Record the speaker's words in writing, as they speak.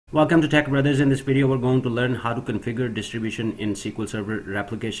Welcome to Tech Brothers. In this video, we're going to learn how to configure distribution in SQL Server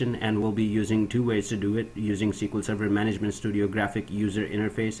Replication, and we'll be using two ways to do it: using SQL Server Management Studio graphic user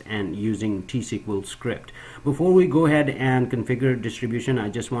interface and using T-SQL script. Before we go ahead and configure distribution, I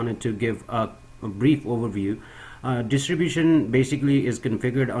just wanted to give a brief overview. Distribution basically is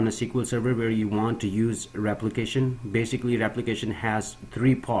configured on a SQL Server where you want to use replication. Basically, replication has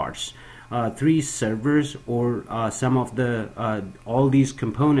three parts. Three servers, or some of the all these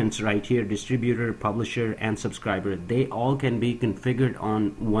components right here: distributor, publisher, and subscriber. They all can be configured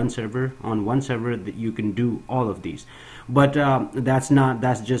on one server. On one server that you can do all of these, but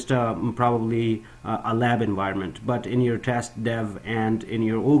that's just probably a lab environment. But in your test dev and in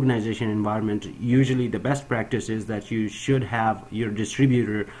your organization environment, usually the best practice is that you should have your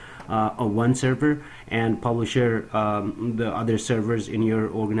distributor one server and publisher the other servers in your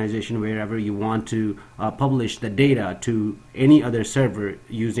organization, wherever you want to publish the data to any other server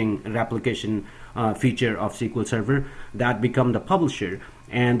using replication feature of SQL Server. That become the publisher,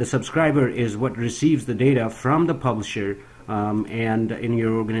 and the subscriber is what receives the data from the publisher. And in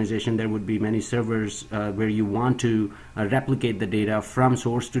your organization there would be many servers where you want to replicate the data from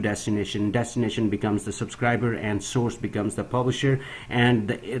source to destination. Destination becomes the subscriber and source becomes the publisher, and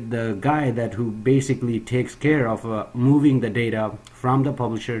the guy that who basically takes care of moving the data from the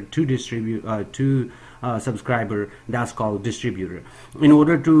publisher to subscriber, that's called distributor. In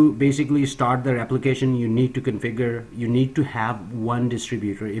order to basically start the replication, you need to have one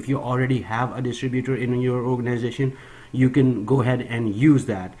distributor. If you already have a distributor in your organization, you can go ahead and use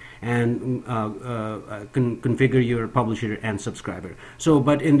that and configure your publisher and subscriber.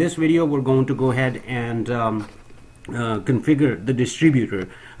 But in this video, we're going to go ahead and configure the distributor,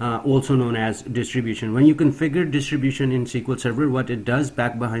 also known as distribution. When you configure distribution in SQL Server, what it does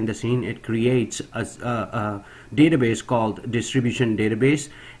back behind the scene, it creates a database called distribution database,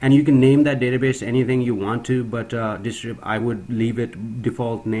 and you can name that database anything you want to, but I would leave it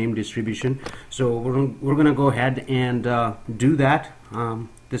default name distribution. So we're gonna go ahead and do that.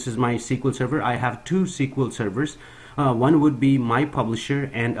 This is my SQL Server. I have two SQL servers. One would be my publisher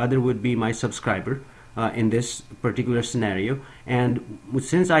and other would be my subscriber. In this particular scenario, and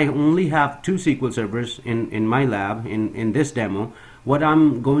since I only have two SQL servers in my lab in this demo, what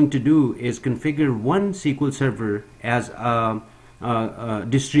I'm going to do is configure one SQL server as a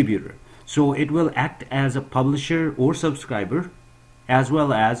distributor. So it will act as a publisher or subscriber, as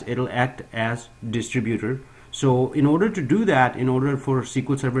well as it'll act as distributor. So in order to do that, in order for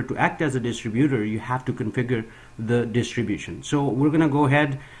SQL Server to act as a distributor, you have to configure the distribution. So we're gonna go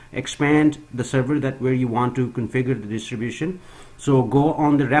ahead, expand the server where you want to configure the distribution. So go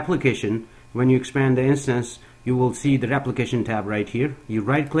on the replication. When you expand the instance, you will see the replication tab right here. You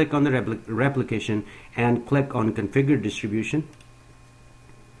right click on the replication and click on configure distribution.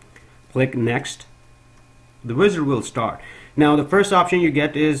 Click next. The wizard will start. Now the first option you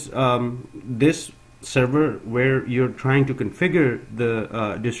get is this server where you're trying to configure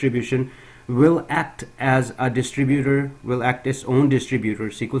the distribution will act as a distributor, will act its own distributor.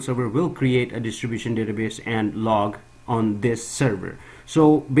 SQL Server will create a distribution database and log on this server.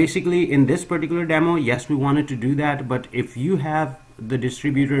 So basically in this particular demo, yes, we wanted to do that, but if you have the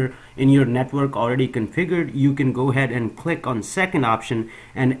distributor in your network already configured, you can go ahead and click on second option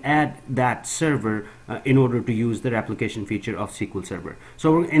and add that server in order to use the replication feature of SQL Server.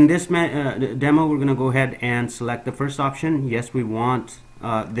 So in this demo, we're going to go ahead and select the first option. Yes, we want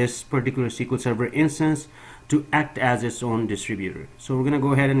this particular SQL Server instance to act as its own distributor. So we're going to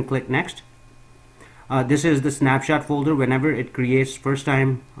go ahead and click next. This is the snapshot folder. Whenever it creates first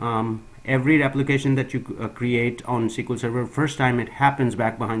time, every replication that you create on SQL Server, first time it happens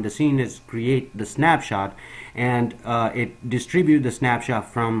back behind the scene is create the snapshot, and it distribute the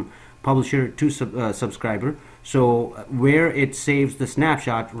snapshot from publisher to subscriber. So where it saves the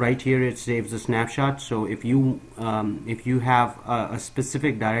snapshot, right here it saves the snapshot. So if you have a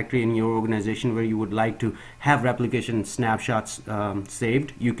specific directory in your organization where you would like to have replication snapshots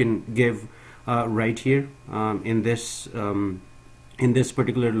saved, you can give right here in this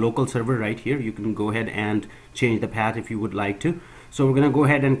particular local server right here. You can go ahead and change the path if you would like to. So we're going to go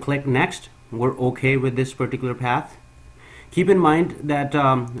ahead and click next. We're okay with this particular path. Keep in mind that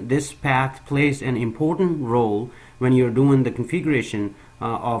this path plays an important role when you're doing the configuration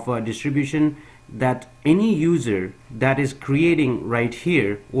of a distribution, that any user that is creating right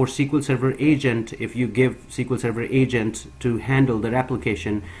here, or SQL Server agent, if you give SQL Server agent to handle the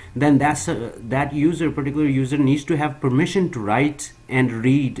replication, then that particular user needs to have permission to write and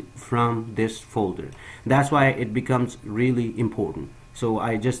read from this folder. That's why it becomes really important. So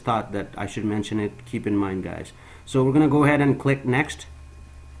I just thought that I should mention it. Keep in mind, guys. So we're gonna go ahead and click next.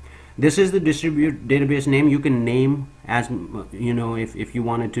 This is the distribute database name. You can name as you know, if you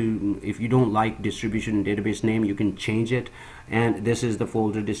wanted to. If you don't like distribution database name, you can change it. And this is the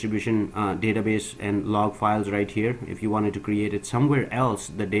folder distribution database and log files right here. If you wanted to create it somewhere else,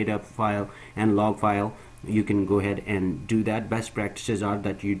 the data file and log file, you can go ahead and do that. Best practices are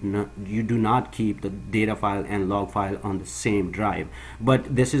that you do not keep the data file and log file on the same drive.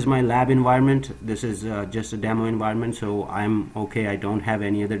 But this is my lab environment. This is just a demo environment, so I'm okay. I don't have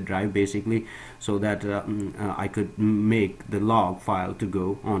any other drive basically, so that I could make the log file to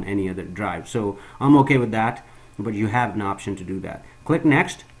go on any other drive. So I'm okay with that, but you have an option to do that. Click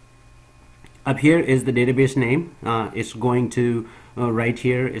next. Up here is the database name. It's going to right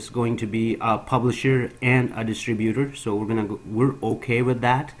here is going to be a publisher and a distributor, so we're okay with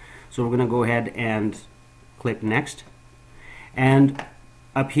that. So we're gonna go ahead and click next. And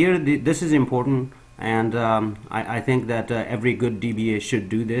up here, this is important, and I think that every good DBA should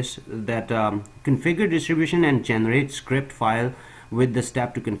do this, that configure distribution and generate script file with the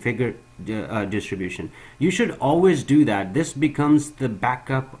step to configure distribution. You should always do that. This becomes the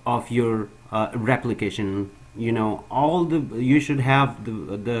backup of your replication. You know, you should have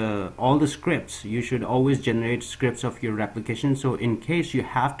all the scripts. You should always generate scripts of your replication, so in case you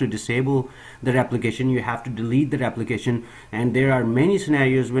have to disable the replication, you have to delete the replication, and there are many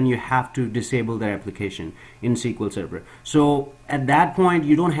scenarios when you have to disable the replication in SQL Server. So at that point,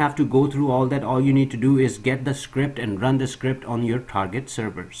 you don't have to go through all that. All you need to do is get the script and run the script on your target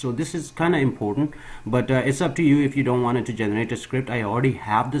server. So this is kind of important, but it's up to you if you don't want it to generate a script. I already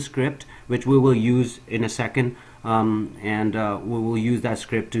have the script, which we will use in a second, and we will use that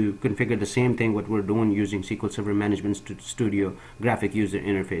script to configure the same thing what we're doing using SQL Server Management Studio graphic user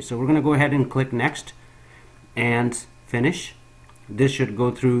interface. So we're going to go ahead and click next and finish. This should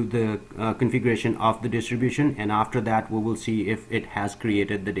go through the configuration of the distribution, and after that we will see if it has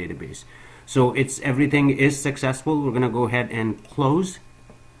created the database. So everything is successful. We're going to go ahead and close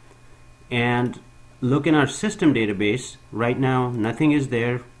and look in our system database. Right now nothing is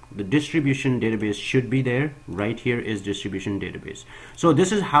there. The distribution database should be there. Right here is distribution database. So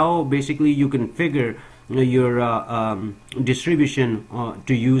this is how basically you configure your distribution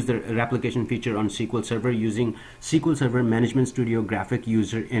to use the replication feature on SQL Server using SQL Server Management Studio graphic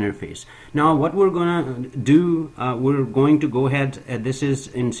user interface. Now what we're gonna do, we're going to go ahead, this is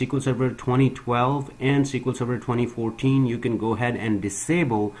in SQL Server 2012 and SQL Server 2014. You can go ahead and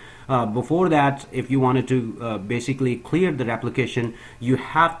disable. Before that, if you wanted to basically clear the replication, you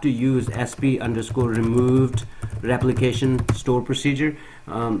have to use sp_removed replication store procedure.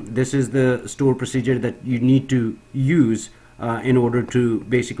 This is the store procedure that you need to use in order to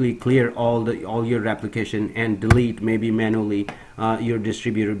basically clear all your replication and delete maybe manually your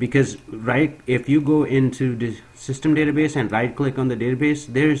distributor. Because if you go into the system database and right click on the database,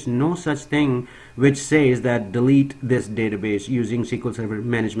 there is no such thing which says that delete this database using SQL Server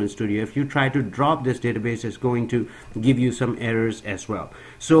Management Studio. If you try to drop this database, it's going to give you some errors as well.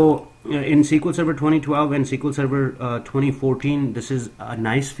 So in SQL Server 2012 and SQL Server 2014, this is a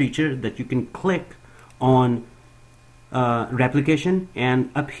nice feature that you can click on replication,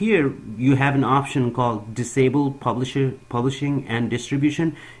 and up here you have an option called disable publishing and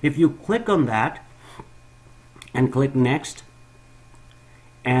distribution. If you click on that and click next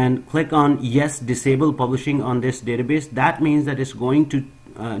and click on yes, disable publishing on this database, that means that it's going to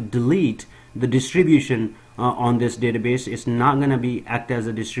delete the distribution on this database. It's not going to be act as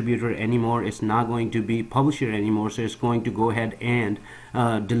a distributor anymore. It's not going to be publisher anymore. So it's going to go ahead and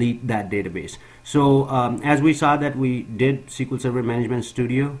delete that database. So as we saw that we did SQL Server Management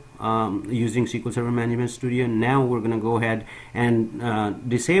Studio using SQL Server Management Studio, now we're going to go ahead and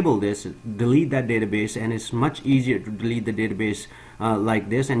disable this, delete that database, and it's much easier to delete the database like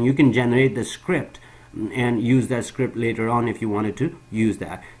this, and you can generate the script and use that script later on if you wanted to use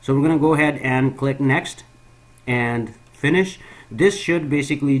that. So we're going to go ahead and click next and finish. This should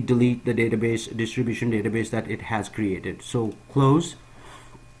basically delete the database, distribution database that it has created. So close.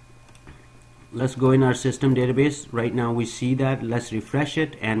 Let's go in our system database. Right now we see that. Let's refresh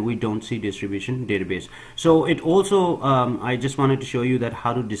it, and we don't see distribution database. So it also I just wanted to show you that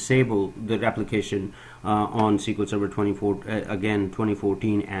how to disable the replication on SQL Server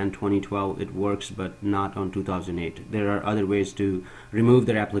 2014 and 2012. It works, but not on 2008. There are other ways to remove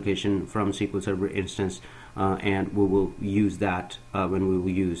the replication from SQL Server instance, and we will use that when we will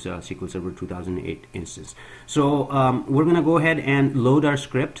use SQL Server 2008 instance. So we're going to go ahead and load our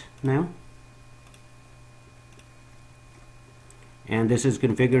script now. And this is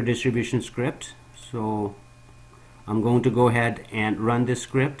configure distribution script. So I'm going to go ahead and run this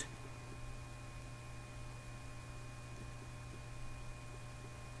script.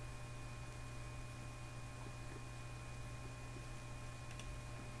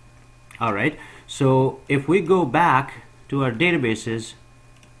 All right, so if we go back to our databases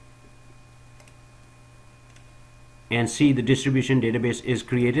and see the distribution database is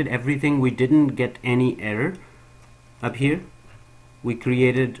created, everything, we didn't get any error up here. We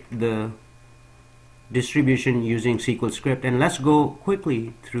created the distribution using SQL script, and let's go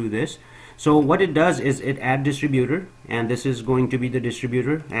quickly through this. So what it does is it add distributor, and this is going to be the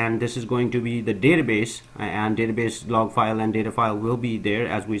distributor, and this is going to be the database, and database log file and data file will be there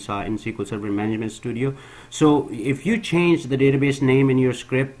as we saw in SQL Server Management Studio. So if you change the database name in your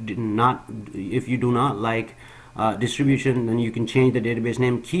script, if you do not like distribution, then you can change the database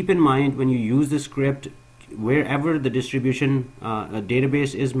name. Keep in mind when you use the script, wherever the distribution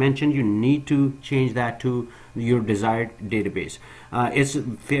database is mentioned, you need to change that to your desired database. It's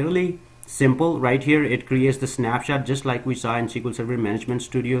fairly simple. Right here it creates the snapshot just like we saw in SQL Server Management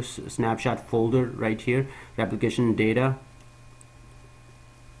Studio. Snapshot folder right here, replication data,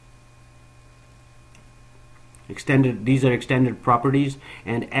 extended, these are extended properties,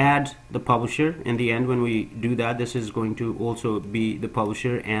 and add the publisher. In the end, when we do that, this is going to also be the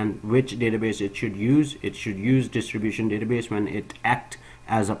publisher and which database it should use. It should use distribution database when it acts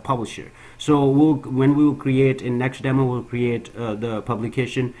as a publisher. So when we will create in next demo, we'll create the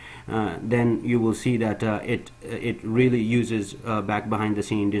publication, then you will see that it really uses back behind the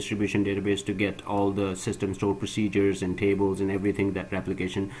scene distribution database to get all the system stored procedures and tables and everything that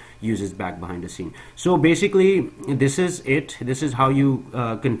replication uses back behind the scene. So basically this is it. This is how you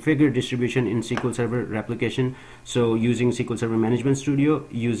configure distribution in SQL Server replication. So using SQL Server Management Studio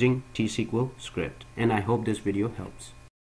using T-SQL script. And I hope this video helps.